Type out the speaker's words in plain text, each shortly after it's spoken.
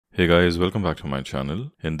Hey guys, welcome back to my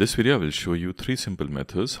channel. In this video, I will show you 3 simple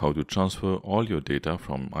methods how to transfer all your data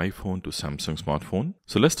from iPhone to Samsung smartphone.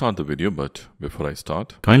 So let's start the video, but before I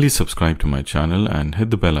start, kindly subscribe to my channel and hit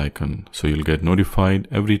the bell icon so you'll get notified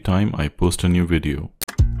every time I post a new video.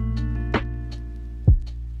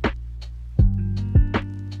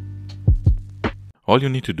 All you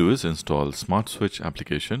need to do is install Smart Switch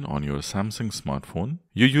application on your Samsung smartphone.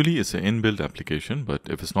 Usually it's an inbuilt application, but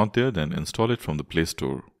if it's not there, then install it from the Play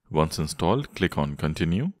Store. Once installed, click on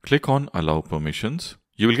Continue. Click on Allow Permissions.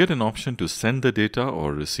 You will get an option to send the data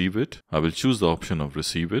or receive it. I will choose the option of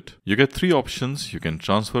receive it. You get 3 options. You can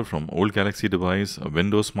transfer from old Galaxy device, a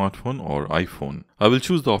Windows smartphone or iPhone. I will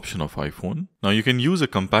choose the option of iPhone. Now you can use a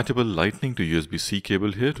compatible Lightning to USB-C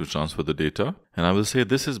cable here to transfer the data. And I will say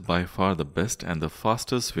this is by far the best and the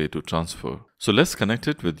fastest way to transfer. So let's connect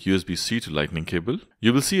it with USB-C to Lightning cable.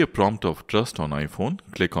 You will see a prompt of Trust on iPhone.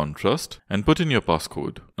 Click on Trust and put in your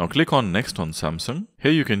passcode. Now click on Next on Samsung.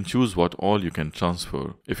 Here you can choose what all you can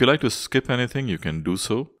transfer. If you like to skip anything, you can do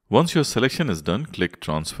so. Once your selection is done, click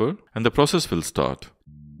Transfer and the process will start.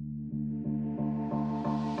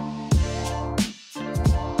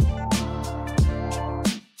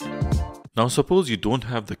 Now suppose you don't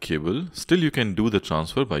have the cable, still you can do the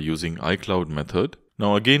transfer by using iCloud method.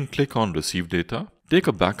 Now again click on Receive Data. Take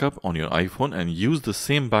a backup on your iPhone and use the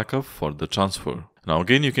same backup for the transfer. Now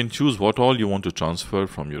again you can choose what all you want to transfer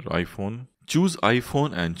from your iPhone. Choose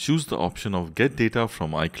iPhone and choose the option of Get Data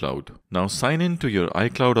from iCloud. Now sign in to your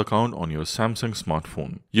iCloud account on your Samsung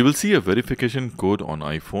smartphone. You will see a verification code on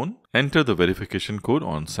iPhone. Enter the verification code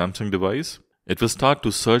on Samsung device. It will start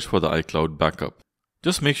to search for the iCloud backup.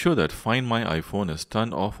 Just make sure that Find My iPhone is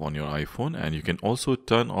turned off on your iPhone, and you can also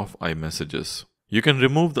turn off iMessages. You can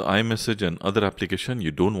remove the iMessage and other application you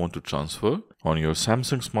don't want to transfer. On your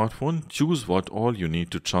Samsung smartphone, choose what all you need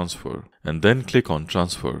to transfer and then click on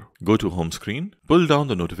Transfer. Go to home screen, pull down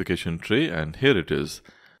the notification tray and here it is.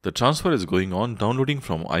 The transfer is going on, downloading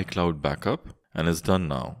from iCloud backup, and is done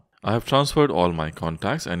now. I have transferred all my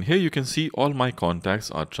contacts and here you can see all my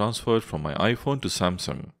contacts are transferred from my iPhone to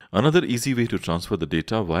Samsung. Another easy way to transfer the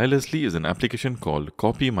data wirelessly is an application called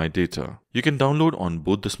Copy My Data. You can download on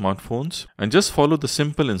both the smartphones and just follow the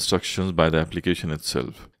simple instructions by the application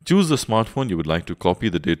itself. Choose the smartphone you would like to copy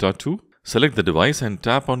the data to. Select the device and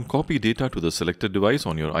tap on Copy Data to the selected device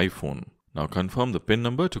on your iPhone. Now confirm the PIN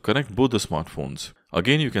number to connect both the smartphones.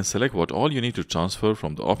 Again, you can select what all you need to transfer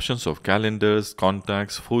from the options of calendars,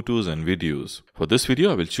 contacts, photos and videos. For this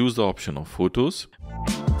video, I will choose the option of photos.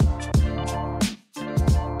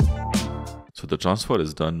 So the transfer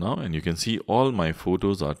is done now and you can see all my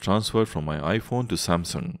photos are transferred from my iPhone to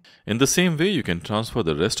Samsung. In the same way, you can transfer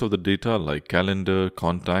the rest of the data like calendar,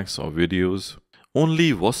 contacts or videos.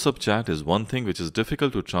 Only WhatsApp chat is one thing which is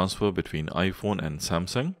difficult to transfer between iPhone and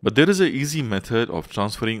Samsung. But there is an easy method of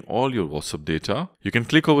transferring all your WhatsApp data. You can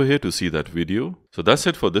click over here to see that video. So that's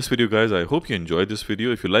it for this video guys. I hope you enjoyed this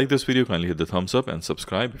video. If you like this video, kindly hit the thumbs up and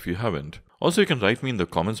subscribe if you haven't. Also, you can write me in the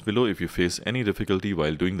comments below if you face any difficulty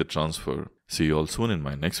while doing the transfer. See you all soon in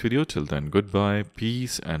my next video. Till then, goodbye,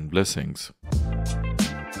 peace and blessings.